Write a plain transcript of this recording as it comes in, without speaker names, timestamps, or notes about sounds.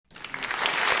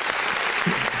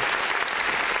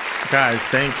Guys,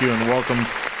 thank you and welcome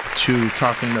to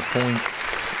Talking the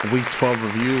Points Week 12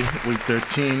 review, Week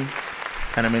 13.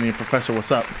 Panamanian Professor, what's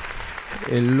up?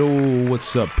 Hello,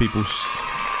 what's up, peoples?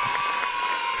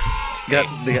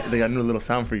 They got a new little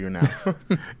sound for you now.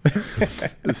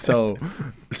 So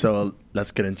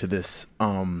let's get into this.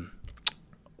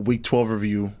 Week 12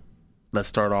 review. Let's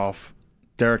start off.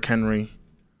 Derrick Henry,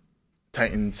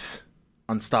 Titans,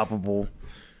 unstoppable.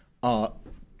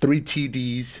 3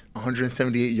 TDs,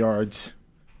 178 yards.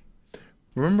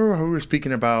 Remember how we were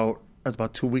speaking about, that was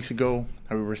about 2 weeks ago,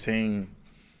 how we were saying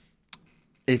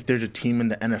if there's a team in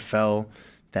the NFL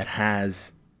that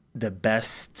has the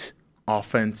best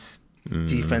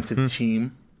defensive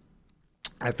team,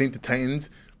 I think the Titans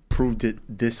proved it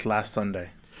this last Sunday.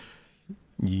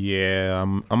 Yeah,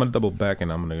 I'm going to double back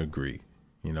and I'm going to agree.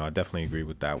 I definitely agree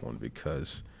with that one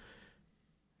because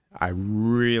I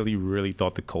really, really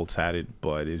thought the Colts had it,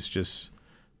 but it's just,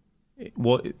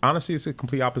 honestly, it's a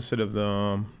complete opposite of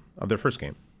their first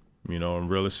game. And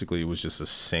realistically, it was just the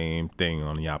same thing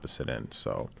on the opposite end.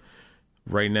 So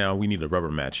right now, we need a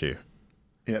rubber match here.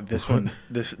 Yeah, this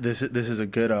is a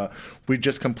good. We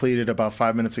just completed about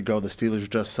 5 minutes ago. The Steelers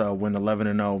just went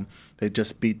 11-0. They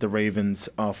just beat the Ravens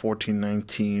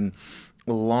 14-19.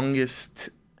 Longest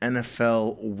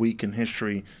NFL week in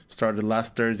history. Started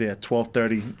last Thursday at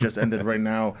 12:30. Just ended right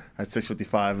now at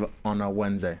 6:55 on a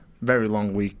Wednesday. Very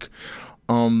long week.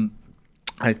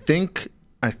 I think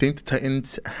the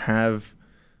Titans have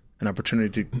an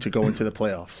opportunity to go into the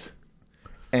playoffs,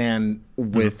 and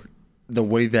with the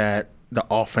way that the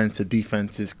offense, the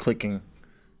defense is clicking,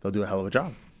 they'll do a hell of a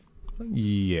job.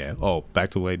 Yeah. Oh, back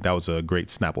to the way, that was a great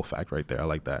Snapple fact right there. I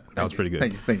like that. That was pretty good.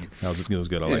 Thank you. That was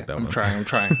good. I like that one.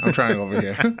 I'm trying over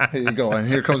here. Here you go. And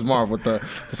here comes Marv with the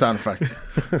sound effects.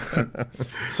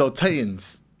 So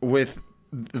Titans, with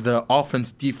the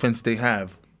offense, defense they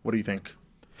have, what do you think?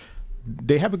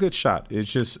 They have a good shot.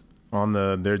 It's just on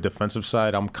their defensive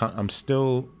side, I'm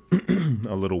still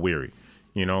a little weary.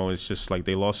 It's just like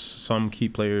they lost some key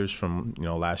players from,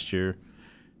 last year.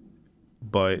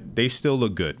 But they still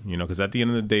look good, because at the end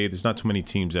of the day, there's not too many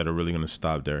teams that are really going to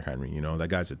stop Derrick Henry. That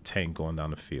guy's a tank going down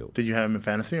the field. Did you have him in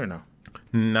fantasy or no?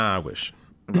 Nah, I wish.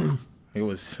 He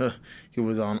was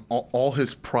on all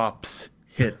his props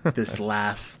hit this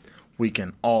last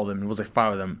weekend. All of them. It was like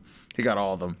 5 of them. He got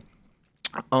all of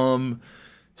them.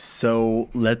 So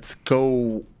let's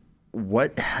go.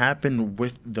 What happened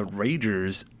with the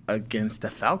Raiders against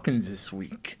the Falcons this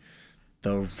week?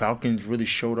 The Falcons really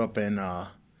showed up and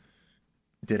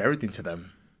did everything to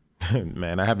them.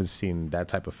 Man, I haven't seen that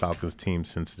type of Falcons team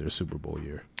since their Super Bowl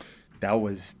year. That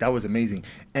was amazing.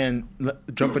 And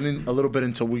jumping in a little bit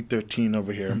into Week 13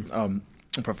 over here,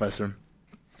 Professor,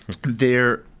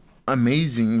 they're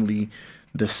amazingly,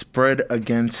 the spread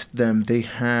against them, the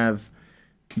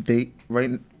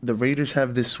Raiders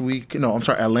have this week,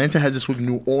 Atlanta has this week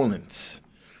New Orleans,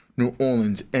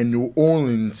 and New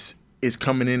Orleans is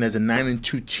coming in as a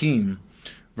 9-2 team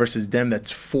versus them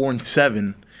that's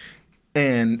 4-7,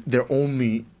 and they're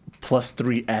only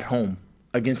 +3 at home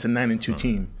against a 9-2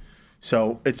 team.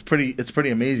 So it's pretty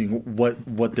amazing what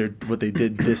they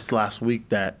did this last week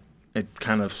that it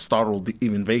kind of startled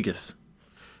even Vegas.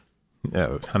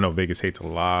 Yeah, I know Vegas hates a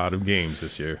lot of games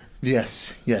this year.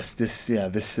 Yes. This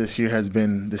year has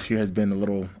been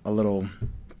a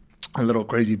little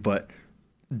crazy, but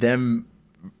them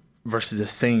versus the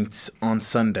Saints on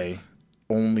Sunday,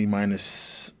 only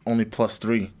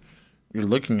 +3. You're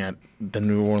looking at the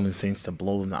New Orleans Saints to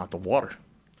blow them out the water,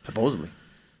 supposedly.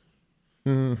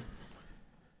 I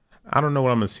don't know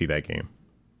what I'm going to see that game.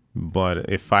 But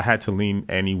if I had to lean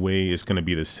anyway, it's going to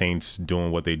be the Saints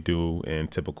doing what they do in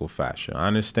typical fashion. I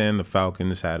understand the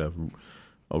Falcons had a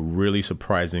really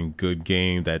surprising good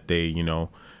game that they,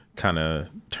 kind of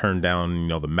turned down,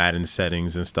 the Madden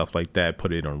settings and stuff like that,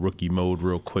 put it on rookie mode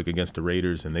real quick against the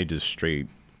Raiders, and they just straight.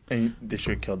 And they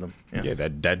should kill them. Yes. Yeah,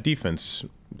 that defense,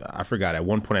 I forgot. At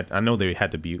one point, I know they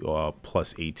had to be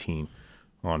 +18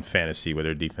 on fantasy with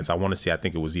their defense. I want to say, I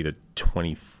think it was either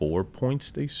 24 points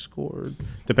they scored,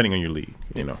 depending on your league,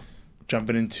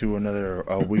 Jumping into another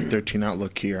Week 13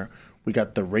 outlook here, we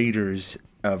got the Raiders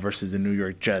versus the New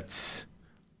York Jets.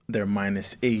 They're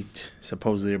 -8.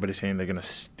 Supposedly, everybody's saying they're going to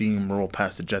steamroll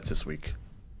past the Jets this week.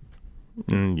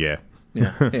 Yeah.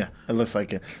 Yeah, it looks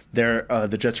like it.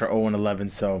 The Jets are 0-11,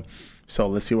 so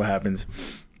let's see what happens.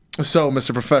 So,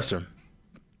 Mr. Professor,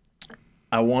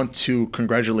 I want to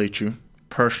congratulate you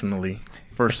personally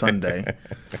for Sunday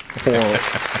for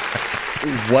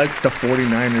what the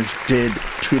 49ers did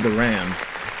to the Rams.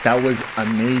 That was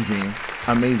amazing.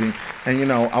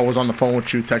 And, I was on the phone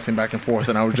with you texting back and forth,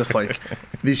 and I was just like,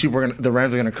 the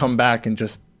Rams are going to come back and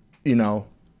just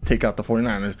take out the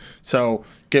 49ers. So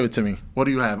give it to me. What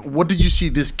do you have? What did you see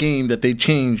this game that they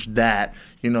changed that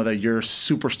your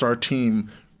superstar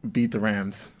team beat the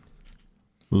Rams?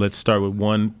 Let's start with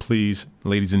one, please,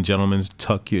 ladies and gentlemen.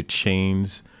 Tuck your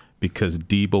chains because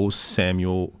Deebo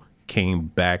Samuel came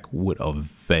back with a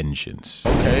vengeance.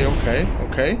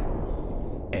 Okay.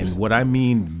 And what I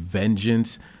mean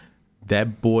vengeance,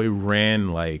 that boy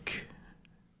ran like,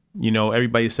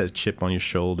 everybody says chip on your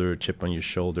shoulder.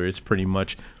 It's pretty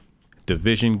much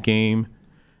division game.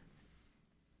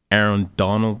 Aaron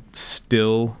Donald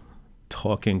still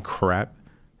talking crap,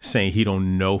 saying he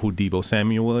don't know who Deebo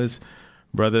Samuel is.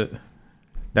 Brother,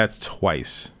 that's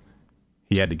twice.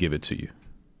 He had to give it to you.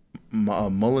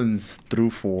 Mullins threw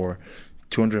for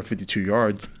 252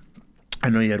 yards. I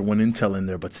know he had one intel in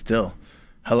there, but still,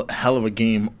 hell of a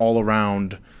game all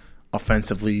around,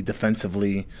 offensively,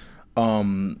 defensively.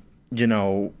 Do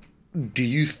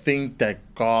you think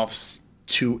that Goff's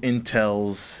two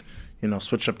intels,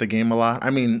 switched up the game a lot?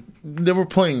 I mean, they were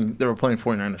playing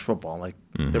 49ers football, like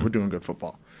they were doing good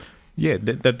football. Yeah,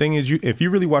 the thing is, if you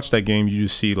really watch that game, you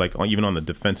just see, like, even on the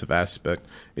defensive aspect,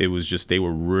 it was just they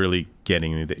were really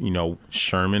getting,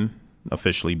 Sherman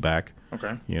officially back.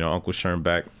 Okay. Uncle Sherman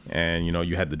back, and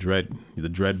you had the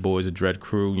Dread boys, the Dread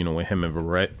crew, with him and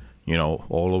Verrett,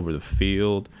 all over the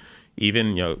field.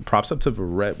 Even props up to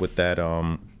Verrett with that.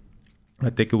 I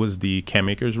think it was the Cam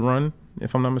Akers run,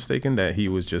 if I'm not mistaken. That he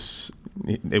was just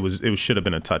it should have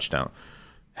been a touchdown.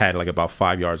 Had like about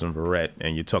 5 yards on Verrett,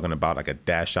 and you're talking about like a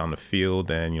dash down the field,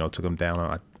 and took him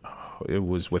down. It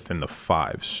was within the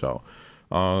 5, so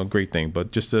great thing.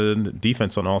 But just the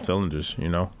defense on all cylinders,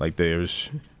 like there's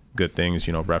good things,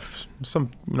 ref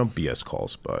some BS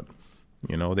calls, but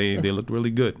they looked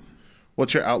really good.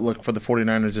 What's your outlook for the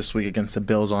 49ers this week against the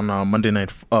Bills on Monday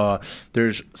night?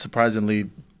 There's surprisingly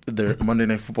Monday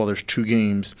Night Football. There's 2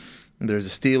 games. There's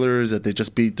the Steelers that they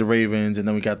just beat the Ravens, and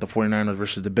then we got the 49ers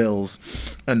versus the Bills.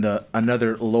 And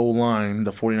another low line,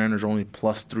 the 49ers are only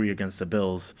 +3 against the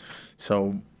Bills.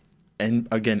 So, and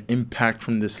again, impact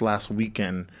from this last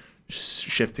weekend,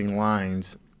 shifting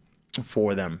lines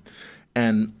for them.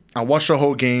 And I watched the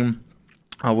whole game.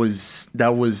 That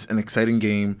was an exciting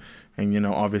game. And,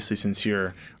 obviously since you're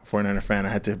a 49er fan, I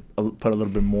had to put a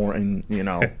little bit more in,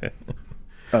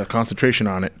 concentration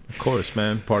on it. Of course,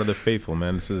 man. Part of the faithful,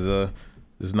 man. This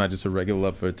is not just a regular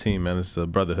love for a team, man. It's a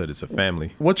brotherhood. It's a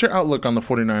family. What's your outlook on the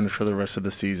 49ers for the rest of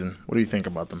the season? What do you think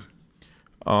about them?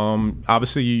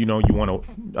 Obviously, you want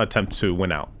to attempt to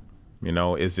win out.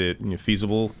 Is it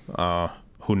feasible?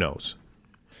 Who knows?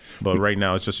 But right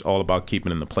now, it's just all about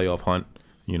keeping in the playoff hunt.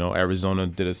 Arizona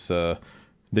did us a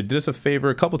favor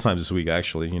a couple times this week,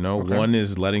 actually. Okay. One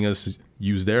is letting us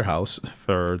use their house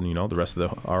for the rest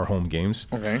of our home games.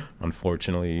 Okay.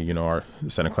 Unfortunately, our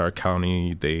Santa Clara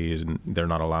County, they're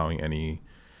not allowing any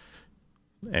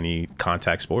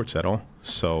contact sports at all,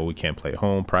 so we can't play at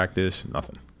home, practice,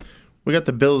 nothing. We got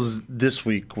the Bills this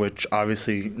week, which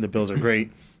obviously the Bills are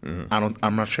great.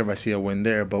 I'm not sure if I see a win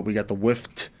there, but we got the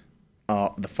Whiffed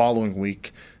the following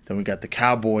week. Then we got the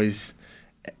Cowboys.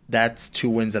 That's 2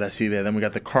 wins that I see there. Then we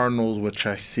got the Cardinals, which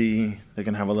I see they're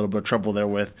going to have a little bit of trouble there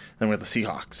with. Then we got the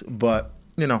Seahawks. But,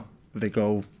 they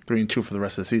go 3-2 for the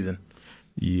rest of the season.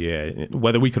 Yeah,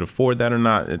 whether we could afford that or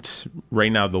not, it's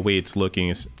right now the way it's looking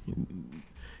is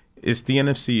the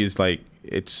NFC is like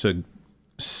it's a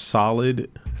solid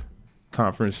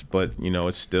conference, but,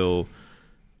 it's still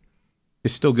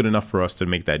good enough for us to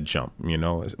make that jump,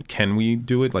 Can we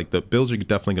do it? Like the Bills are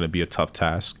definitely going to be a tough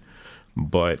task.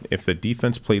 But if the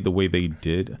defense played the way they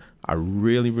did, I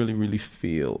really, really, really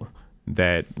feel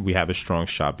that we have a strong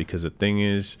shot because the thing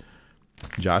is,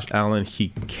 Josh Allen, he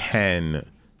can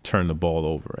turn the ball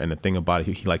over. And the thing about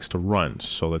it, he likes to run.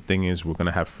 So the thing is, we're going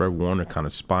to have Fred Warner kind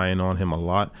of spying on him a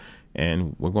lot,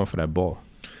 and we're going for that ball.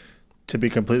 To be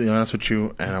completely honest with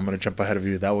you, and I'm going to jump ahead of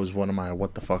you, that was one of my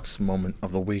what the fucks moment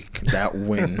of the week. That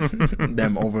win,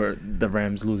 them over the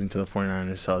Rams losing to the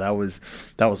 49ers. So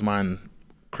that was mine.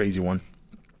 Crazy one.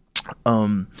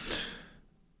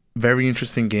 Very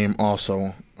interesting game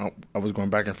also. I was going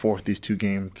back and forth these 2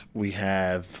 games. We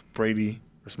have Brady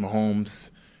versus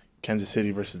Mahomes, Kansas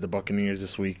City versus the Buccaneers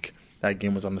this week. That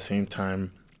game was on the same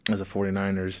time as the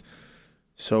 49ers.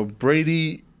 So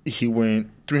Brady, he went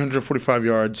 345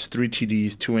 yards, 3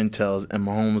 TDs, 2 intels, and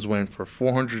Mahomes went for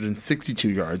 462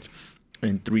 yards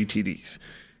and 3 TDs.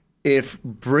 If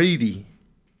Brady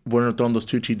wouldn't have thrown those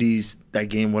 2 TDs, that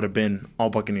game would have been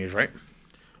all Buccaneers, right?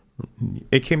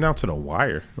 It came down to the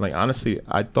wire. Like, honestly,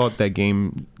 I thought that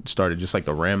game started just like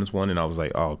the Rams one, and I was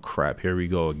like, oh, crap, here we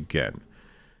go again.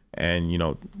 And,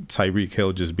 Tyreek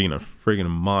Hill just being a friggin'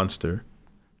 monster,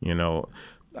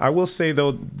 I will say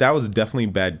though that was definitely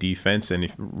bad defense, and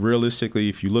if realistically,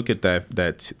 if you look at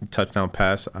that touchdown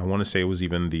pass, I want to say it was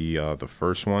even the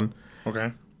first one.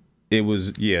 Okay. It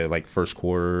was like first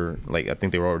quarter, like I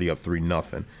think they were already up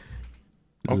 3-0.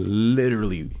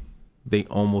 Literally, they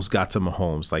almost got to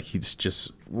Mahomes. Like he's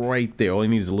just right there. All he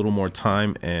needs is a little more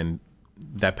time, and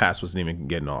that pass wasn't even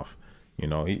getting off. You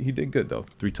know, he did good though.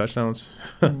 3 touchdowns.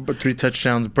 But 3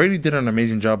 touchdowns. Brady did an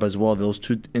amazing job as well. Those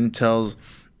 2 intels,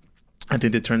 I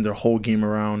think they turned their whole game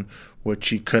around, which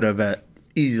he could have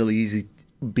easily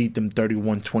beat them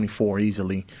 31-24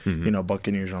 easily. Mm-hmm. You know,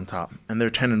 Buccaneers on top. And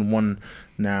they're 10-1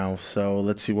 now, so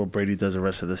let's see what Brady does the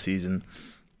rest of the season.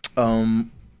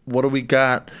 What do we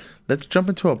got? Let's jump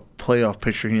into a playoff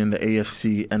picture here in the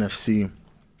AFC, NFC.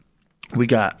 We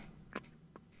got,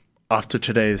 after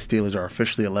today, the Steelers are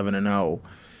officially 11-0.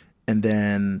 And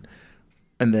then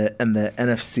in the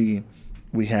NFC,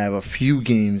 we have a few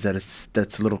games that's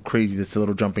a little crazy, that's a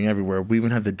little jumping everywhere. We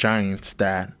even have the Giants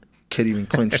that could even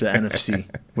clinch the NFC,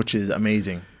 which is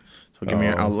amazing. So give me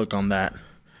your outlook on that.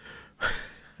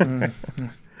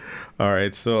 All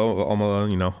right, so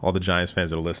all the Giants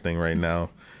fans that are listening right now,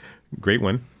 great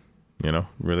win. You know,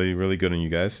 really, really good on you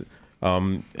guys.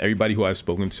 Everybody who I've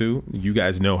spoken to, you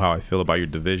guys know how I feel about your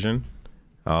division.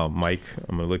 Mike,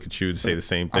 I'm going to look at you to say the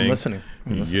same thing. I'm listening.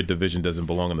 Your division doesn't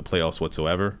belong in the playoffs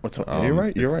whatsoever. You're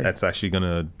right. That's actually going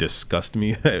to disgust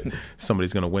me that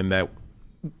somebody's going to win that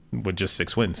with just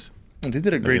 6 wins. They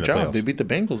did a great job. They beat the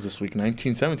Bengals this week,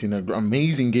 19-17.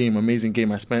 Amazing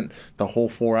game. I spent the whole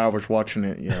 4 hours watching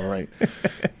it. Yeah, right.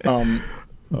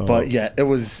 But yeah, it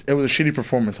was a shitty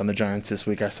performance on the Giants this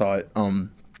week. I saw it.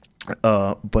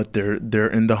 But they're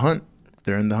in the hunt.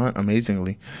 They're in the hunt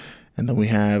amazingly. And then we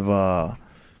have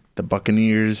the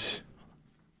Buccaneers,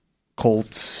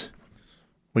 Colts.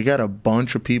 We got a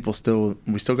bunch of people still.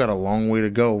 We still got a long way to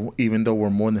go, even though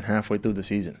we're more than halfway through the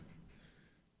season.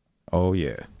 Oh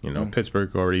yeah,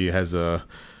 Pittsburgh already has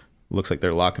looks like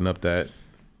they're locking up that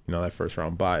first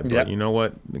round bye. But You know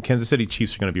what? The Kansas City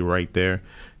Chiefs are going to be right there.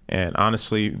 And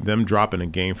honestly, them dropping a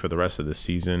game for the rest of the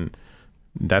season,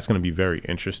 that's going to be very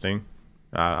interesting.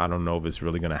 I don't know if it's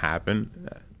really going to happen,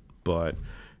 but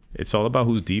it's all about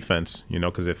whose defense,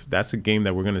 because if that's a game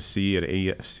that we're going to see at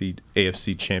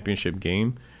AFC Championship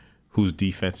game, whose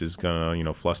defense is going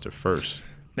to, fluster first.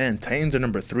 Man, Titans are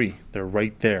number 3. They're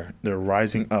right there. They're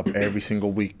rising up every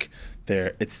single week.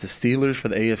 It's the Steelers for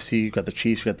the AFC. You got the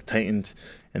Chiefs, you got the Titans,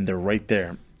 and they're right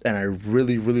there. And I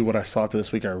really, really, what I saw to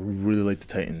this week, I really like the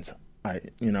Titans.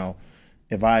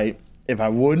 If I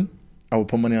would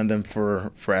put money on them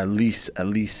for at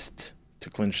least to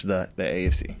clinch the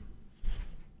AFC.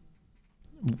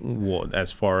 What,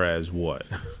 as far as what?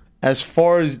 As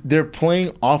far as they're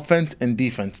playing offense and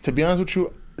defense. To be honest with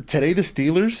you, today the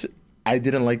Steelers, I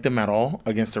didn't like them at all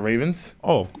against the Ravens.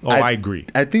 I agree.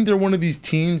 I think they're one of these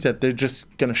teams that they're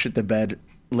just gonna shit the bed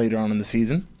later on in the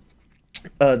season.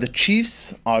 The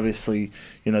Chiefs, obviously,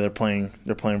 they're playing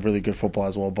really good football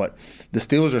as well. But the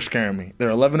Steelers are scaring me.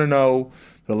 They're 11-0.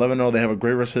 They're 11-0. They have a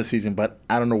great rest of the season, but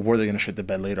I don't know where they're gonna shit the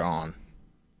bed later on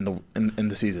in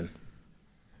the season.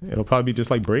 It'll probably be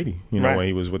just like Brady, right. When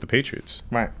he was with the Patriots.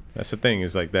 Right. That's the thing,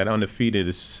 is like that undefeated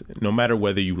is, no matter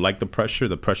whether you like the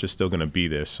pressure's still going to be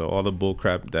there. So all the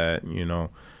bullcrap that,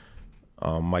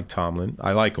 Mike Tomlin,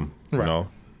 I like him, right.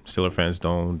 Steeler fans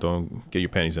don't get your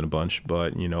panties in a bunch,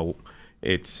 but,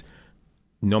 it's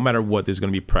no matter what, there's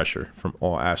going to be pressure from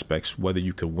all aspects, whether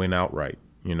you could win outright,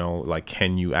 like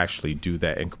can you actually do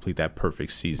that and complete that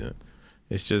perfect season?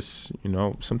 It's just,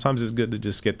 sometimes it's good to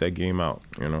just get that game out,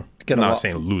 I'm not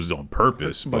saying lose on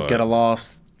purpose. But get a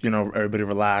loss, everybody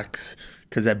relax,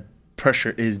 because that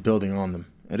pressure is building on them.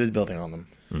 It is building on them.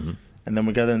 Mm-hmm. And then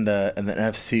we got in the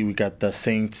NFC, we got the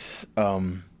Saints,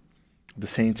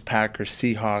 Packers,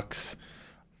 Seahawks,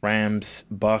 Rams,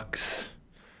 Bucks.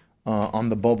 On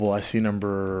the bubble, I see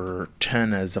number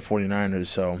 10 as the 49ers,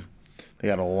 so they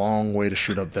got a long way to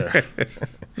shoot up there.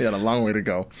 They got a long way to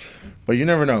go. But you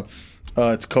never know.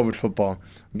 It's COVID football.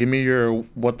 Give me your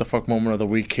what the fuck moment of the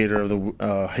week,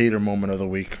 hater moment of the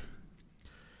week.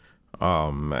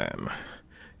 Oh man,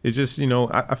 it's just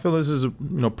I feel this is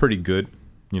pretty good.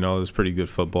 It's pretty good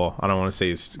football. I don't want to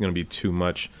say it's going to be too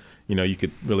much. You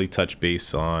could really touch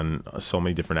base on so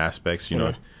many different aspects.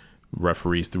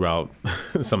 Referees throughout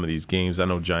some of these games. I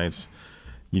know Giants.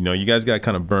 You guys got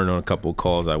kind of burned on a couple of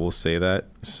calls. I will say that.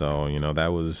 So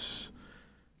that was.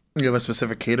 You have a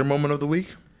specific hater moment of the week?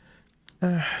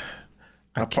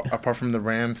 Apart from the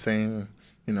Rams saying,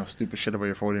 stupid shit about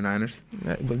your 49ers.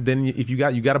 But then if you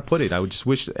got to put it. I would just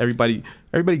wish everybody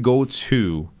go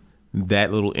to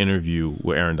that little interview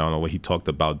with Aaron Donald where he talked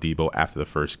about Debo after the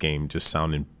first game just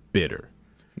sounding bitter.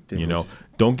 You know,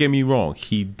 don't get me wrong.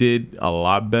 He did a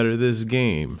lot better this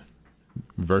game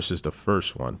versus the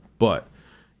first one. But,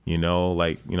 you know,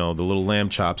 the little lamb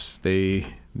chops, they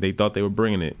thought they were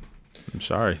bringing it. I'm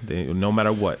sorry. No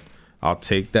matter what, I'll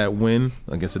take that win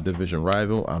against a division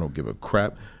rival. I don't give a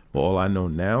crap. But all I know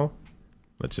now,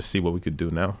 let's just see what we could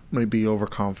do now. Maybe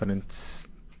overconfidence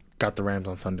got the Rams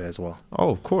on Sunday as well. Oh,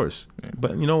 of course. Yeah.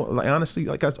 But, you know, honestly,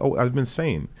 I've been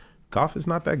saying, Goff is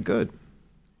not that good.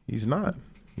 He's not.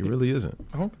 He really isn't.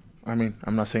 Oh, I mean,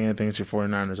 I'm not saying anything against your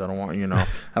 49ers. I don't want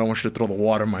you to throw the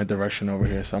water my direction over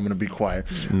here, so I'm going to be quiet.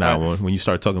 Nah, when you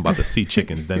start talking about the sea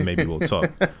chickens, then maybe we'll talk.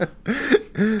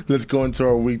 Let's go into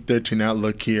our Week 13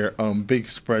 outlook here. Big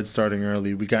spread starting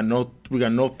early. We got no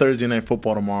Thursday night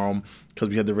football tomorrow because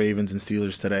we had the Ravens and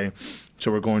Steelers today.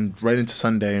 So we're going right into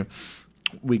Sunday.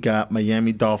 We got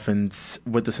Miami Dolphins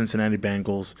with the Cincinnati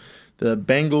Bengals. The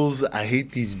Bengals, I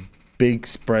hate these big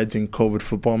spreads in COVID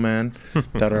football, man,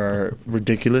 that are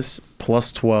ridiculous.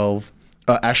 Plus 12.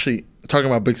 Actually, talking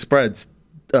about big spreads,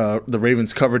 the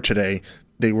Ravens covered today.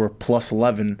 They were plus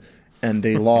 11, and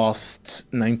they lost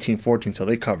 19-14, so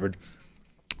they covered.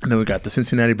 And then we got the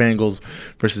Cincinnati Bengals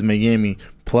versus Miami,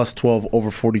 plus 12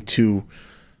 over 42.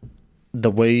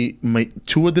 The way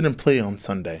Tua didn't play on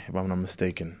Sunday, if I'm not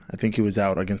mistaken. I think he was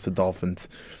out against the Dolphins.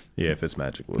 Yeah,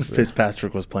 Fitzpatrick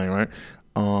was playing, right?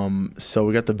 So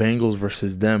we got the Bengals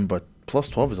versus them, but plus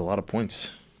 12 is a lot of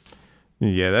points.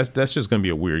 Yeah, that's just gonna be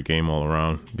a weird game all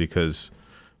around because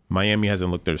Miami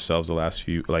hasn't looked themselves the last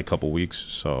couple weeks.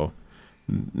 So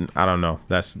I don't know.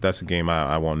 That's a game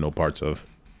I want no parts of.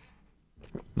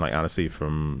 Like, honestly,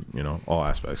 from, all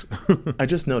aspects. I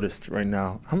just noticed right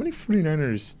now, how many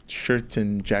 49ers shirts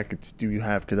and jackets do you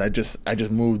have? Because I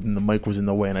just moved and the mic was in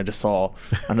the way, and I just saw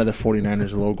another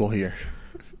 49ers logo here.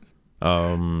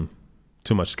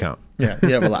 Too much to count. Yeah,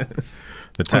 you have a lot.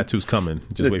 The tattoo's coming.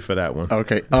 Just wait for that one.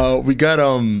 Okay. We got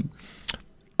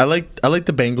I like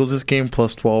the Bengals this game,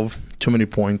 plus 12. Too many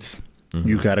points. Mm-hmm.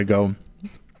 You gotta go.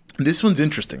 This one's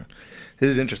interesting. This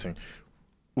is interesting.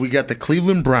 We got the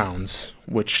Cleveland Browns,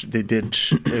 which they did,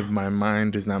 if my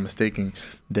mind is not mistaken,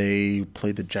 they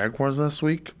played the Jaguars last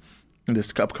week,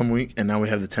 this upcoming week, and now we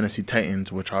have the Tennessee Titans,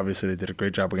 which obviously they did a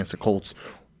great job against the Colts.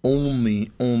 They're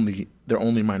only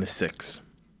 -6.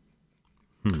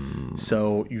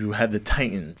 So you have the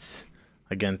Titans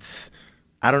against.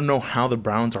 I don't know how the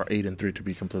Browns are 8-3, to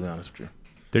be completely honest with you.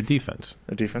 Their defense.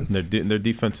 Their defense. Their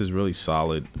defense is really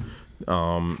solid.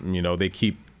 They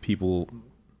keep people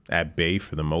at bay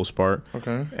for the most part.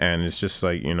 Okay. And it's just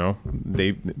like,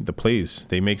 they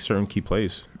make certain key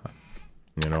plays.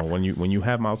 When you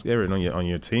have Myles Garrett on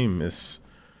your team,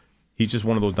 he's just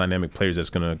one of those dynamic players that's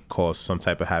going to cause some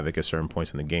type of havoc at certain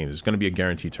points in the game. There's going to be a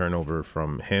guaranteed turnover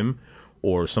from him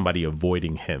or somebody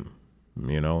avoiding him.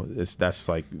 That's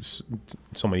like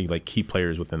so many like key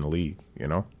players within the league,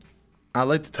 I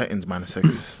like the Titans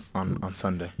 -6 on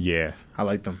Sunday. Yeah. I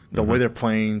like them. The way they're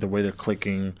playing, the way they're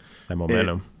clicking. That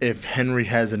momentum. If Henry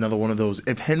has another one of those,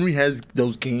 if Henry has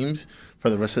those games for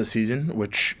the rest of the season,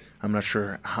 which I'm not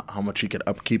sure how much he could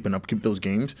upkeep those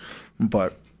games,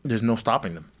 but there's no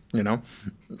stopping them,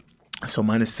 So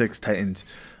 -6 Titans.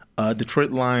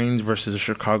 Detroit Lions versus the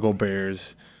Chicago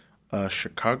Bears.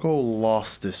 Chicago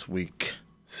lost this week.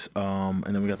 And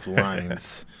then we got the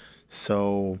Lions.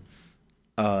 So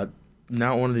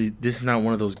this is not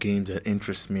one of those games that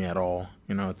interests me at all.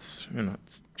 It's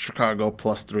Chicago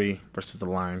 +3 versus the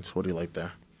Lions. What do you like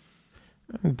there?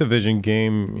 Division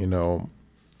game,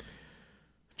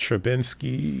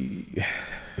 Trubinsky.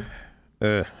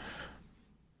 I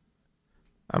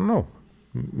don't know.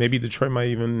 Maybe Detroit might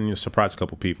even surprise a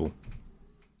couple people.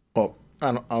 Oh,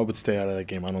 I would stay out of that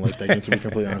game. I don't like that game, to be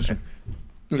completely honest.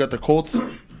 We got the Colts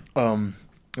in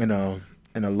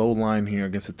a low line here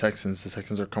against the Texans. The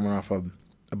Texans are coming off a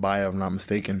bye, if I'm not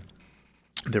mistaken.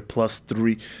 They're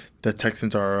 +3. The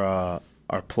Texans are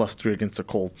 +3 against the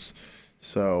Colts.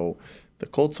 So the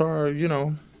Colts are,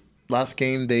 last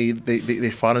game they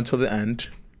fought until the end,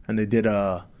 and they did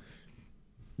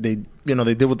they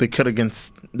did what they could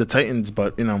against the Titans,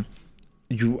 but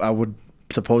I would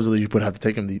supposedly you would have to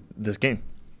take them this game.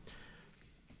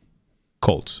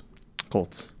 Colts.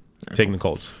 Taking the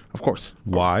Colts. Of course.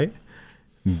 Why?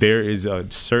 There is a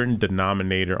certain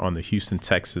denominator on the Houston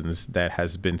Texans that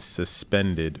has been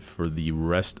suspended for the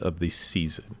rest of the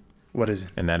season. What is it?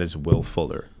 And that is Will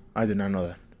Fuller. I did not know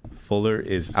that. Fuller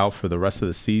is out for the rest of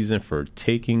the season for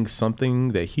taking something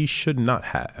that he should not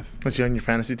have. Is he on your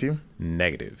fantasy team?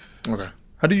 Negative. Okay.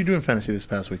 How did you do in fantasy this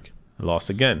past week? I lost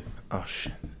again. Oh,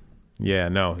 shit. Yeah,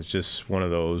 no, it's just one of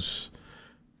those.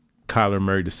 Kyler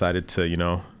Murray decided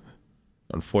to,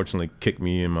 unfortunately kicked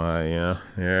me in my, I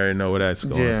already know where that's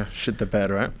going. Yeah, shit the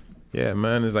bed, right? Yeah,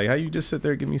 man. It's like, how you just sit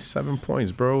there and give me 7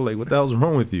 points, bro? Like, what the hell's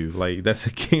wrong with you? Like, that's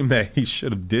a game that he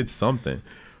should have did something.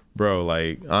 Bro,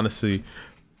 like, honestly,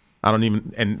 I don't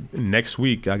even... And next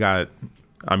week, I'm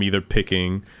either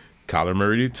picking Kyler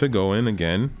Murray to go in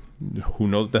again. Who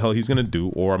knows what the hell he's going to do?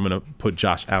 Or I'm going to put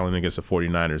Josh Allen against the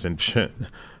 49ers. And shit,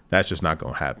 that's just not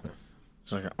going to happen.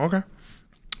 It's like, okay.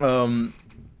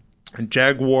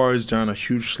 Jaguars down a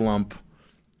huge slump.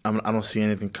 I don't see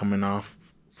anything coming off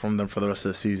from them for the rest of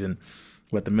the season.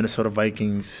 With the Minnesota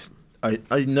Vikings,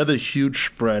 another huge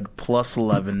spread, plus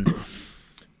 11.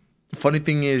 The funny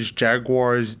thing is,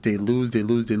 Jaguars, they lose,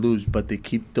 but they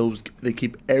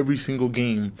keep every single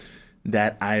game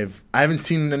that I haven't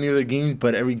seen any other games,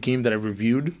 but every game that I've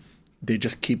reviewed, they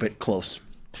just keep it close.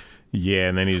 Yeah,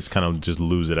 and then he just kind of just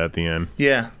lose it at the end.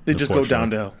 Yeah, they just go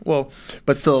down to hell. Well,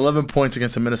 but still 11 points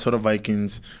against the Minnesota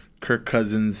Vikings. Kirk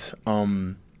Cousins.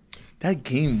 That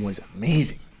game was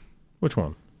amazing. Which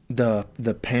one? The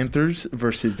Panthers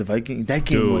versus the Vikings. That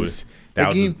game Dude, was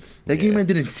that game I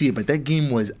didn't see it, but that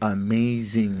game was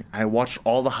amazing. I watched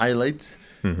all the highlights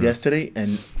yesterday,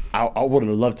 and I would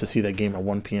have loved to see that game at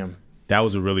 1 p.m. That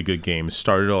was a really good game. It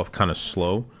started off kind of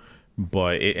slow,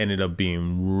 but it ended up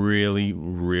being really,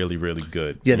 really, really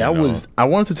good. Yeah, that was. I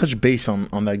wanted to touch base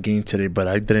on that game today, but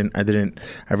I didn't.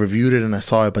 I reviewed it and I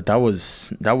saw it, but that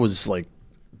was like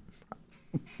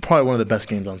probably one of the best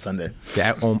games on Sunday.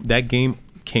 That game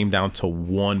came down to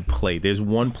one play. There's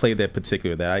one play that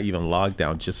particular that I even logged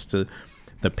down just to.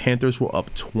 The Panthers were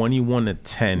up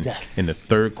 21-10 in the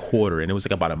third quarter, and it was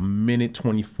like about a minute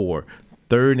 24,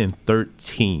 3rd and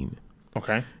 13.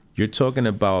 Okay, you're talking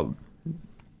about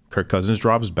Kirk Cousins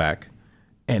drops back,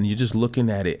 and you're just looking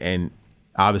at it, and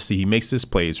obviously he makes this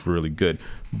play. It's really good,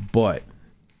 but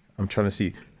I'm trying to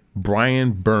see.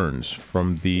 Brian Burns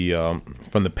from the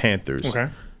Panthers,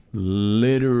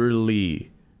 literally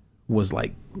was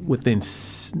like within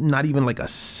not even like a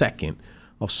second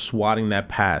of swatting that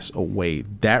pass away.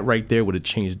 That right there would have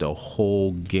changed the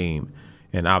whole game.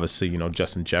 And obviously,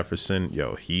 Justin Jefferson,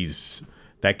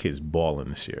 that kid's balling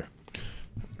this year.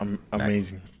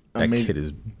 Amazing. That kid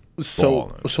is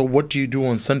balling. So what do you do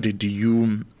on Sunday? Do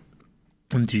you,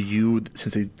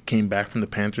 since they came back from the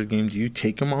Panthers game, do you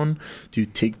take them on? Do you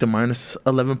take the minus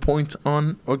 11 points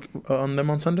on them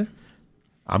on Sunday?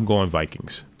 I'm going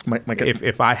Vikings.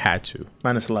 If I had to.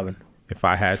 Minus 11. If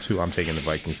I had to, I'm taking the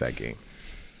Vikings that game.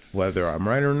 Whether I'm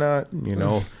right or not,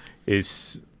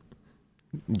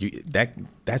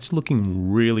 that's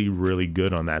looking really, really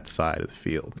good on that side of the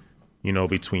field.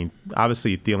 Between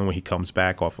obviously Thielen when he comes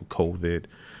back off of COVID,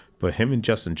 but him and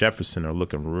Justin Jefferson are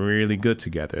looking really good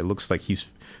together. It looks like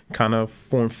he's kind of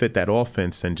form fit that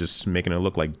offense and just making it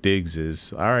look like Diggs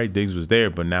is all right. Diggs was there,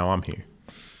 but now I'm here.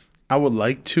 I would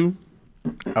like to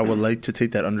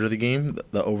take that under the game.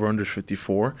 The over-under is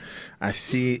 54. I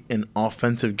see an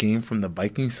offensive game from the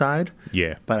Viking side.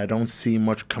 Yeah. But I don't see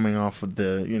much coming off of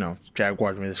the,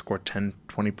 Jaguars maybe score 10,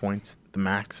 20 points, the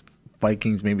max.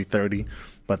 Vikings maybe 30,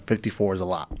 but 54 is a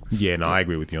lot. Yeah, no, I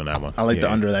agree with you on that one. I like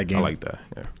the under that game. I like that,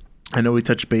 yeah. I know we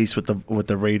touched base with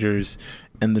the Raiders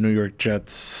and the New York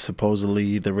Jets.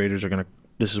 Supposedly the Raiders are going to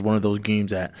 – this is one of those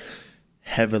games that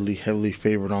heavily, heavily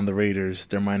favored on the Raiders.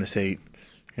 They're -8.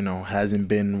 Hasn't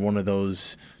been one of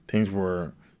those things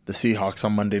where the Seahawks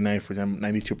on Monday night, for example,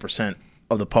 92%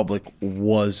 of the public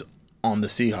was on the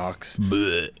Seahawks,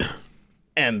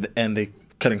 and they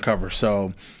couldn't cover.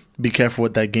 So be careful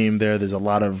with that game there. There's a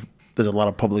lot of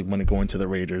public money going to the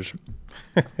Raiders.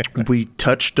 We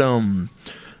touched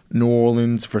New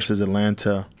Orleans versus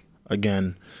Atlanta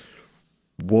again.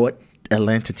 What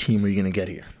Atlanta team are you going to get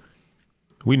here?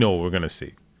 We know what we're going to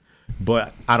see.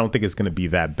 But I don't think it's going to be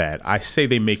that bad. I say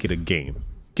they make it a game.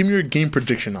 Give me your game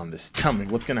prediction on this. Tell me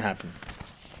what's going to happen.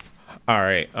 All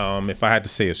right. If I had to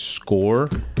say a score,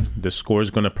 the score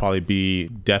is going to probably be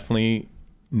definitely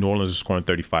New Orleans is scoring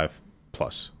 35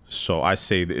 plus. So I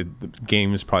say the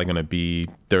game is probably going to be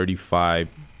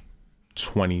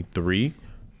 35-23.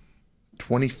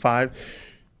 25.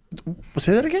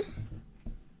 Say that again?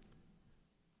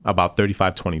 About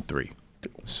 35-23.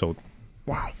 So,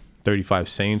 wow. 35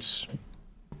 Saints.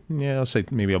 Yeah, I'll say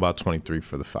maybe about 23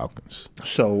 for the Falcons.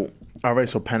 So, all right.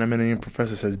 So, Panamanian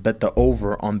Professor says bet the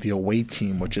over on the away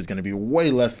team, which is going to be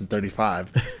way less than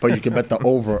 35. But you can bet the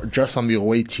over just on the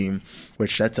away team,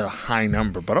 which that's a high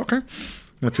number. But okay,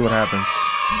 let's see what happens.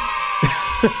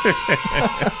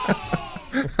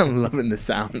 I'm loving the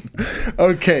sound.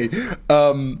 Okay.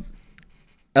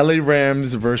 LA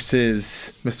Rams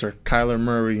versus Mr. Kyler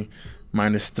Murray,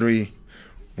 -3.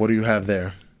 What do you have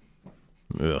there?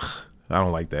 Ugh. I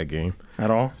don't like that game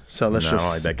at all. So let's I just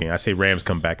don't like that game. I say Rams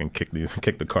come back and kick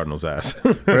the Cardinals' ass.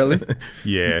 Really?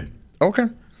 Yeah. Okay.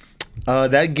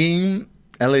 That game,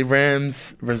 LA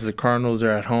Rams versus the Cardinals,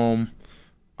 are at home.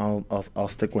 I'll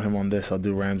stick with him on this. I'll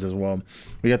do Rams as well.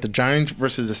 We got the Giants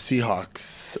versus the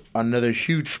Seahawks. Another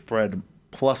huge spread,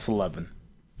 plus 11.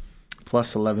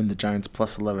 Plus 11, the Giants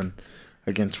plus 11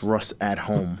 against Russ at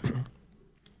home.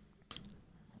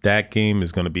 That game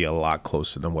is going to be a lot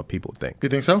closer than what people think. You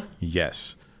think so?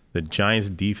 Yes. The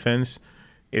Giants defense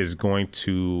is going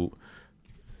to...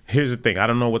 Here's the thing. I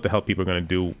don't know what the hell people are going to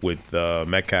do with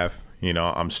Metcalf. You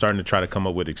know, I'm starting to try to come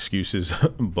up with excuses,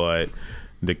 but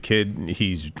the kid,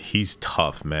 he's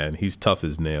tough, man. He's tough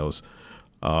as nails.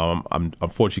 I'm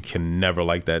unfortunately can never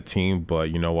like that team, but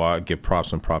you know what? I give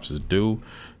props when props is due.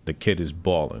 The kid is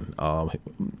balling.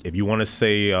 If you want to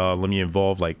say, let me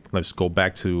involve, like, let's go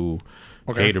back to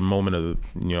hater moment of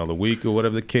the week or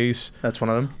whatever the case. That's one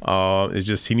of them. It's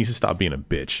just he needs to stop being a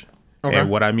bitch. Okay. And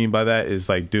what I mean by that is,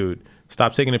 like, dude,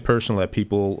 stop taking it personal that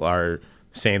people are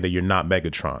saying that you're not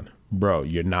Megatron. Bro,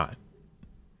 you're not.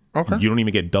 Okay. You don't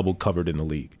even get double covered in the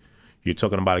league. You're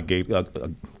talking about a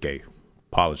gay.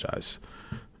 Apologize.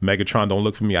 Megatron, don't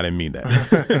look for me. I didn't mean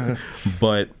that.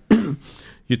 But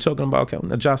you're talking about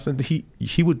Johnson.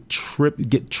 He would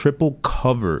get triple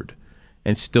covered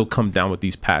and still come down with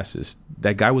these passes.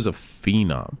 That guy was a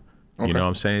phenom. Okay. You know what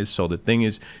I'm saying? So the thing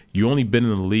is, you only been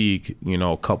in the league,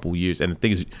 a couple years. And the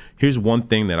thing is, here's one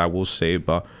thing that I will say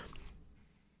about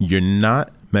you're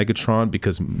not Megatron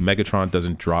because Megatron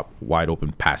doesn't drop wide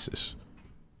open passes.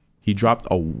 He dropped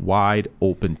a wide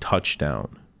open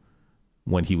touchdown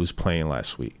when he was playing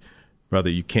last week.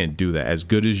 Brother, you can't do that. As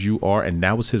good as you are, and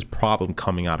that was his problem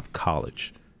coming out of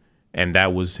college. And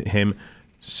that was him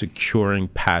securing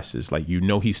passes. Like,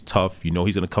 he's tough. He's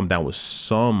going to come down with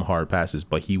some hard passes,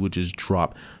 but he would just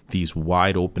drop these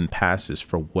wide open passes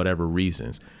for whatever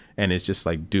reasons. And it's just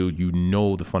like, dude,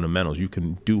 the fundamentals. You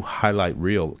can do highlight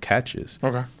reel catches.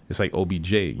 Okay. It's like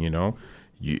OBJ,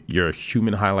 You're a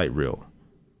human highlight reel,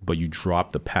 but you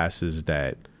drop the passes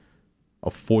that a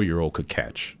 4-year-old could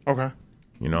catch. Okay.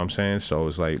 You know what I'm saying? So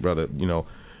it's like, brother, you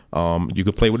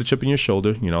could play with a chip in your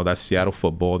shoulder. That's Seattle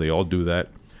football. They all do that.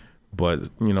 But,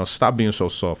 stop being so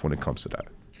soft when it comes to that.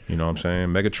 You know what I'm saying?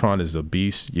 Megatron is a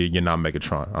beast. You're not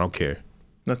Megatron. I don't care.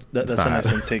 That's a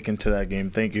nice intake into that game.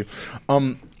 Thank you.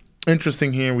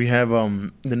 Interesting here. We have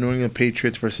the New England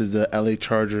Patriots versus the LA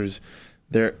Chargers.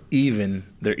 They're even.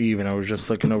 I was just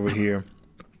looking over here.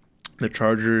 The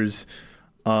Chargers,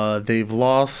 they've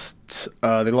lost.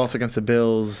 They lost against the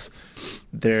Bills.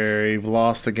 They've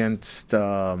lost against.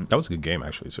 That was a good game,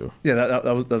 actually, too. Yeah, that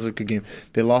was a good game.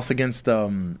 They lost against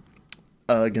the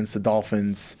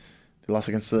Dolphins. They lost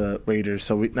against the Raiders.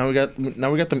 So now we got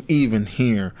them even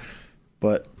here.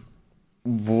 But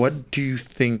what do you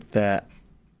think that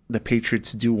the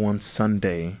Patriots do on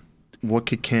Sunday? What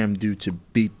could Cam do to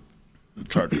beat the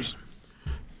Chargers?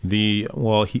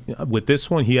 With this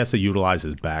one, he has to utilize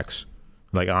his backs.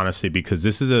 Like, honestly, because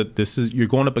this is you're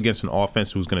going up against an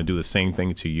offense who's going to do the same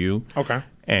thing to you. Okay.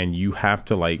 And you have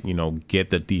to get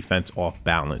the defense off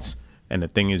balance. And the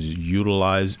thing is,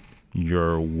 utilize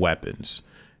your weapons.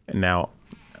 And now,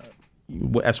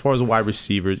 as far as the wide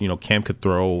receivers, Cam could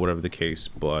throw or whatever the case,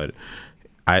 but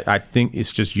I think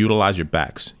it's just utilize your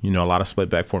backs. A lot of split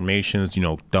back formations,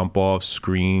 dump offs,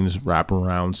 screens,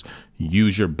 wraparounds.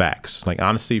 Use your backs. Like,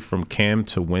 honestly, from Cam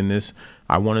to win this,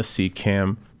 I want to see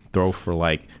Cam throw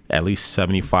for at least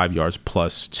 75 yards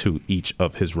plus to each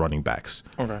of his running backs.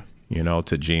 Okay.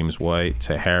 To James White,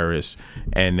 to Harris,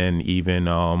 and then even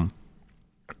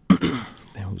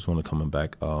who's one coming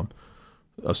back?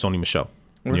 Sony Michel.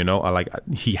 Right.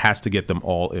 He has to get them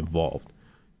all involved.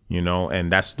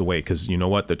 And that's the way, because you know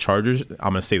what? The Chargers,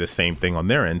 I'm going to say the same thing on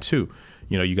their end too.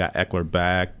 You got Eckler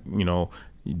back,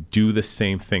 do the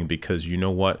same thing, because you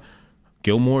know what?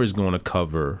 Gilmore is going to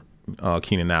cover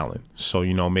Keenan Allen. So,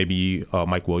 maybe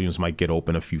Mike Williams might get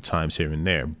open a few times here and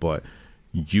there, but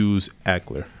use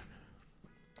Eckler.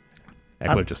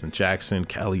 Justin Jackson,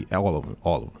 Kelly, all of them.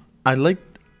 I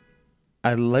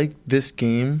like this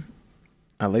game.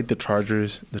 I like the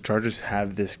Chargers. The Chargers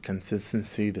have this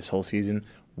consistency this whole season.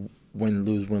 Win,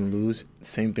 lose.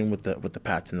 Same thing with the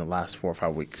Pats in the last 4 or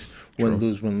 5 weeks. Win,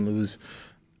 lose.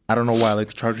 I don't know why I like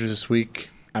the Chargers this week.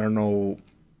 I don't know.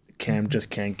 Cam just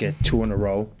can't get 2 in a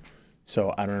row.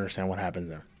 So I don't understand what happens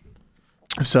there.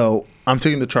 So I'm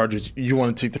taking the Chargers. You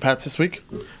want to take the Pats this week?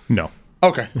 No.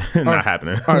 Okay. Not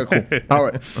happening. All right, cool. All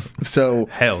right. So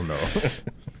hell no.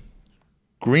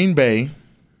 Green Bay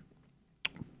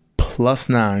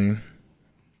 +9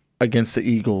 against the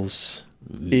Eagles.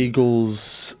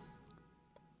 Eagles,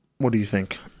 what do you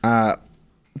think?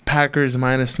 Packers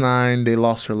 -9. They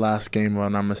lost their last game, if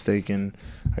I'm not mistaken,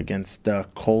 against the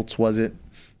Colts, was it?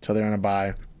 So they're on a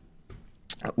bye.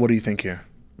 What do you think here?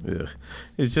 Ugh.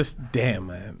 It's just, damn,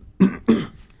 man.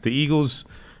 The Eagles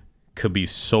could be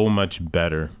so much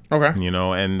better. Okay. You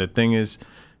know, and the thing is,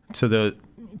 to the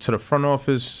front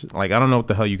office, like, I don't know what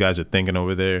the hell you guys are thinking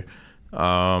over there.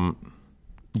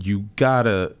 You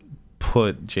gotta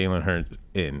put Jalen Hurts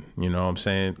in. You know what I'm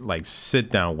saying? Like,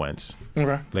 sit down, Wentz.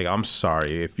 Okay. Like, I'm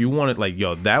sorry. If you wanted, like,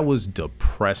 yo, that was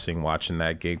depressing watching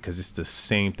that game because it's the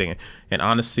same thing. And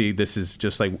honestly, this is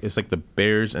just like, it's like the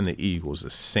Bears and the Eagles, the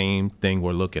same thing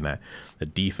we're looking at. The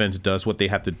defense does what they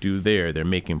have to do there. They're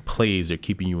making plays. They're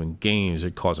keeping you in games.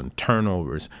 They're causing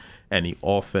turnovers. And the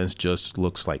offense just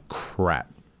looks like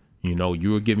crap. You know,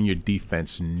 you were giving your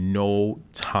defense no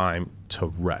time to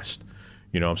rest.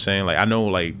 You know what I'm saying? Like, I know,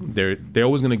 like, they're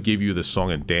always going to give you the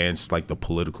song and dance, like the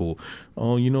political,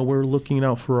 oh, you know, we're looking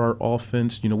out for our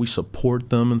offense. You know, we support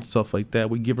them and stuff like that.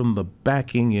 We give them the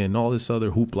backing and all this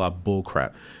other hoopla bull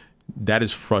crap. That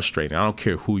is frustrating. I don't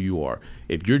care who you are.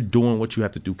 If you're doing what you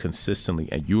have to do consistently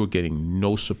and you are getting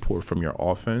no support from your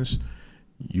offense,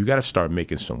 you got to start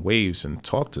making some waves and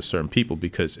talk to certain people,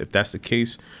 because if that's the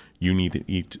case, you need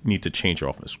to change your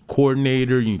offense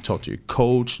coordinator. You need to talk to your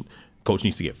coach. Coach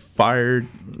needs to get fired.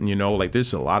 You know, like,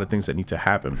 there's a lot of things that need to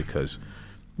happen, because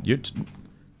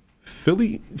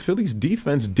Philly's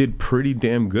defense did pretty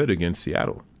damn good against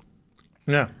Seattle.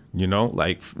 Yeah. You know,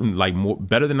 like more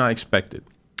better than I expected.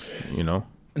 You know,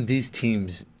 These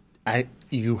teams,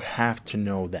 you have to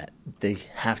know that. They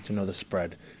have to know the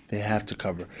spread. They have to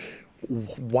cover.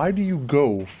 Why do you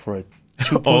go for a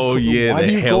 2-point? Oh yeah, why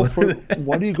do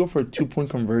you go for a 2-point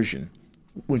conversion?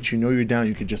 Once you know you're down,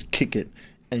 you can just kick it,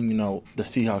 and you know the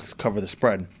Seahawks cover the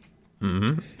spread.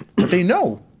 Mm-hmm. But they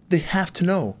know. They have to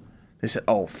know. They said,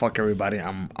 "Oh, fuck everybody.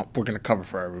 We're gonna cover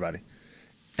for everybody."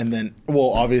 And then, well,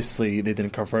 obviously they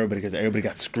didn't cover for everybody because everybody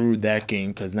got screwed that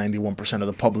game because 91% of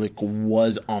the public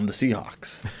was on the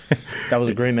Seahawks. That was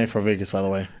a great night for Vegas, by the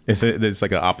way. It's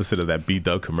like an opposite of that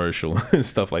B-Dub commercial and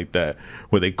stuff like that,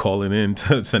 where they call it in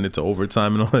to send it to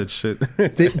overtime and all that shit.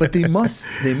 But they must.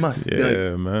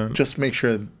 Yeah, man. Just make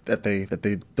sure that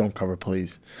they don't cover,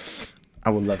 please. I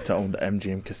would love to own the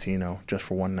MGM Casino just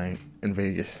for one night in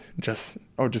Vegas. Just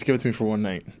give it to me for one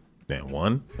night. Damn,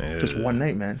 one? Just one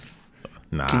night, man.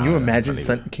 Nah. Can you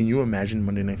imagine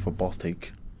Monday Night Football's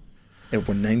take? It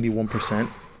went 91%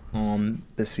 on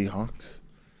the Seahawks.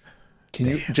 Can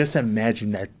you just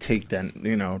imagine that take? Then,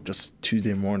 you know, just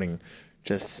Tuesday morning,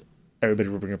 just everybody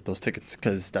would bring up those tickets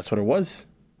because that's what it was.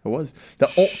 It was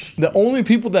the only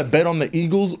people that bet on the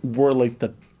Eagles were like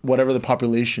the whatever the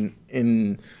population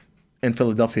in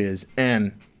Philadelphia is,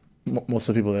 and most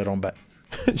of the people that don't bet.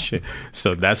 Shit.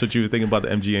 So that's what you was thinking about the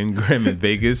MGM Grand in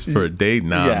Vegas for a day?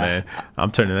 Nah, yeah. Man. I'm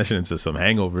turning that shit into some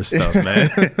hangover stuff, man.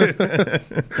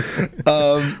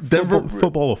 Denver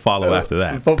football will follow after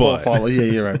that. Football will follow. Yeah,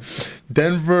 you're right.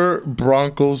 Denver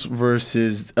Broncos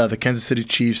versus the Kansas City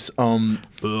Chiefs. Give me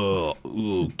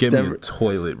the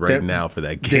toilet right now for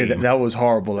that game. Yeah, that was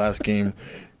horrible last game.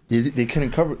 They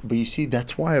couldn't cover, but you see,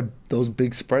 that's why those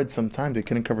big spreads sometimes they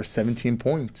couldn't cover 17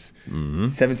 points. Mm-hmm.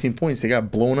 17 points. They got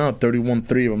blown out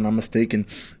 31-3, if I'm not mistaken.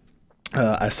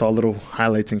 I saw little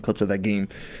highlights and clips of that game.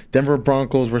 Denver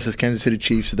Broncos versus Kansas City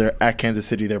Chiefs. They're at Kansas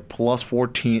City. They're plus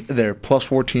 14. They're plus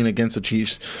 14 against the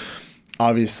Chiefs.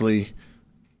 Obviously,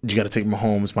 you got to take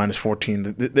Mahomes minus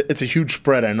 14. It's a huge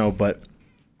spread, I know, but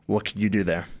what can you do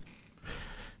there?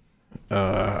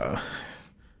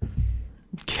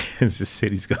 Kansas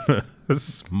City's gonna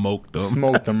smoke them.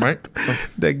 Smoke them, right?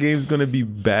 That game's gonna be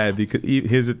bad because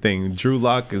here's the thing: Drew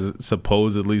Lock is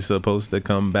supposedly supposed to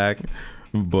come back,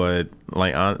 but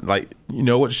you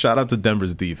know what? Shout out to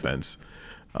Denver's defense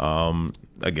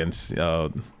against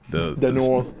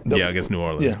against New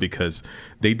Orleans, because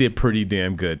they did pretty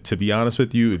damn good. To be honest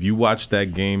with you, if you watch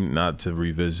that game, not to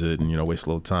revisit and waste a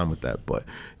little time with that, but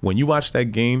when you watch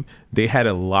that game, they had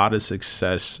a lot of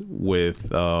success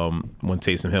with when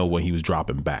Taysom Hill when he was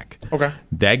dropping back. Okay,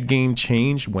 that game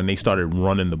changed when they started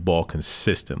running the ball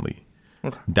consistently.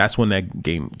 Okay, that's when that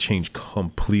game changed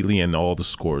completely and all the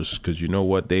scores, because you know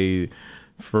what, they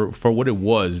for what it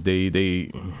was, they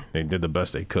did the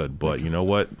best they could, but you know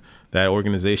what. That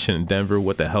organization in Denver,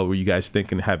 what the hell were you guys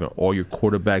thinking, having all your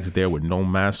quarterbacks there with no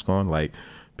mask on? Like,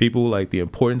 people, like, the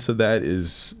importance of that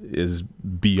is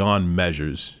beyond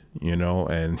measures,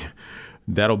 and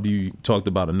that'll be talked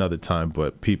about another time.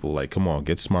 But people, like, come on,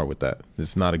 get smart with that.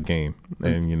 It's not a game,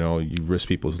 and you risk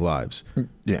people's lives.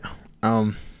 Yeah.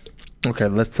 Okay,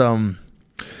 let's I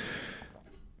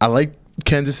like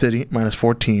Kansas City minus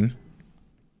 14.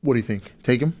 What do you think?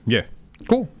 Take them? Yeah.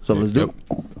 Cool. So let's do it.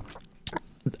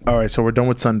 All right, so we're done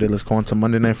with Sunday. Let's go on to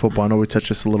Monday Night Football. I know we touched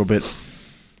this a little bit.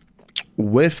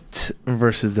 Swift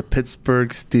versus the Pittsburgh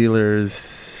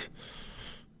Steelers.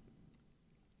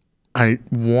 I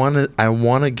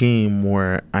want a game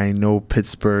where I know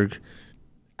Pittsburgh.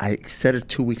 I said it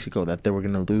 2 weeks ago that they were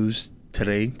going to lose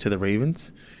today to the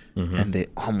Ravens, and they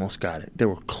almost got it. They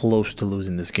were close to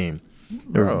losing this game.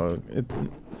 Bro,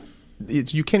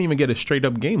 you can't even get a straight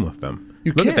up game with them.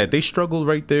 Look at that. They struggled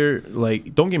right there.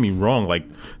 Like, don't get me wrong. Like,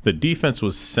 the defense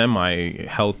was semi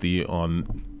healthy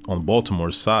on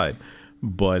Baltimore's side,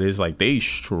 but it's like they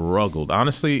struggled.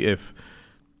 Honestly, if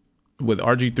with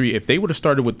RG3, if they would have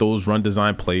started with those run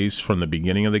design plays from the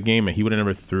beginning of the game, and he would have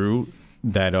never threw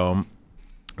that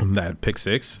pick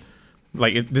six,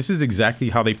 like this is exactly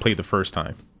how they played the first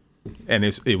time. And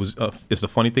it's the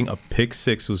funny thing. A pick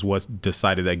six was what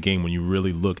decided that game when you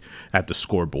really look at the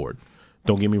scoreboard.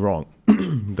 Don't get me wrong,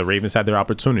 the Ravens had their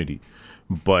opportunity,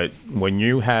 but when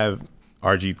you have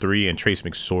RG3 and Trace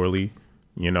McSorley,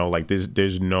 you know, like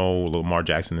there's no Lamar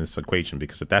Jackson in this equation,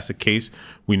 because if that's the case,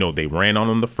 we know they ran on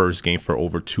them the first game for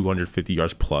over 250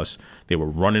 yards plus. They were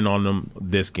running on them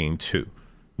this game too.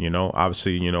 You know,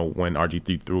 obviously, you know, when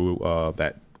RG3 threw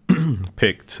that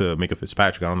pick to Minkah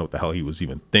Fitzpatrick, I don't know what the hell he was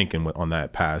even thinking on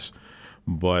that pass,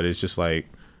 but it's just like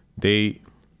they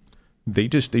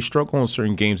struggle in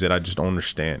certain games that I just don't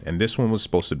understand. And this one was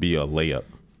supposed to be a layup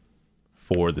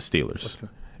for the Steelers.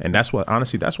 And that's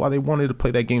why they wanted to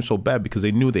play that game so bad, because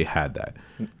they knew they had that.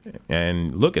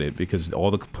 And look at it, because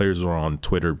all the players are on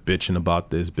Twitter bitching about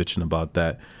this, bitching about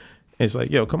that. It's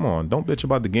like, yo, come on, don't bitch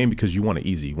about the game because you want an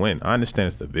easy win. I understand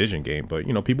it's the division game, but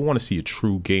you know, people want to see a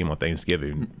true game on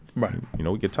Thanksgiving. Right. You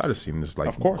know, we get tired of seeing this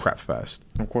like crap fest.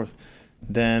 Of course.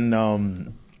 Then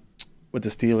with the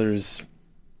Steelers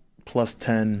plus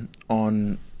 10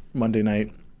 on Monday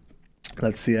night,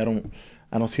 let's see. I don't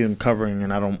see them covering,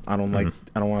 and I don't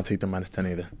want to take the minus 10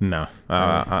 either. No,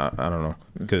 I don't know,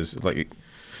 because like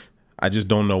I just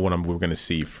don't know what we're going to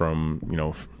see from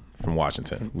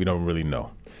Washington. We don't really know.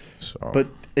 So. But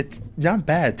it's not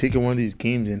bad taking one of these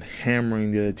games and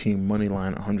hammering the other team money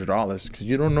line $100, because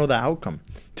you don't know the outcome.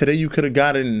 Today you could have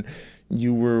gotten,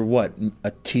 you were what,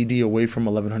 a TD away from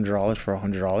 $1,100 for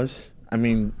 $100. I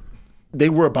mean, they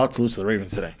were about to lose to the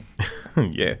Ravens today.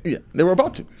 Yeah, they were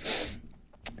about to.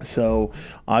 So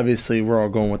obviously we're all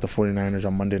going with the 49ers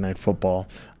on Monday Night Football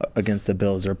against the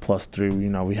Bills. They're plus 3. You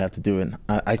know, we have to do it.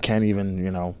 I can't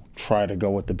even try to go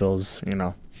with the Bills.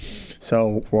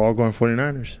 So we're all going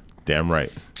 49ers. Damn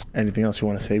right. Anything else you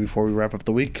want to say before we wrap up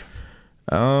the week?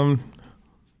 Not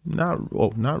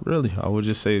really. I would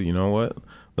just say, you know what?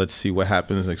 Let's see what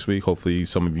happens next week. Hopefully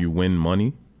some of you win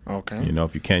money. Okay.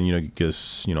 If you can,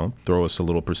 just, throw us a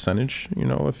little percentage,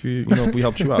 if if we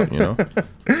helped you out,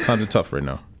 Times are tough right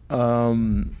now.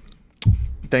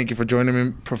 Thank you for joining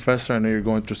me, Professor. I know you're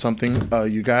going through something.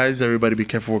 You guys, everybody be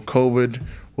careful with COVID.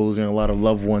 We're losing a lot of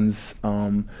loved ones.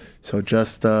 So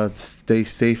just stay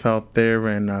safe out there,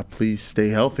 and please stay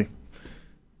healthy.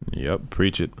 Yep.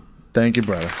 Preach it. Thank you,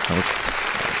 brother.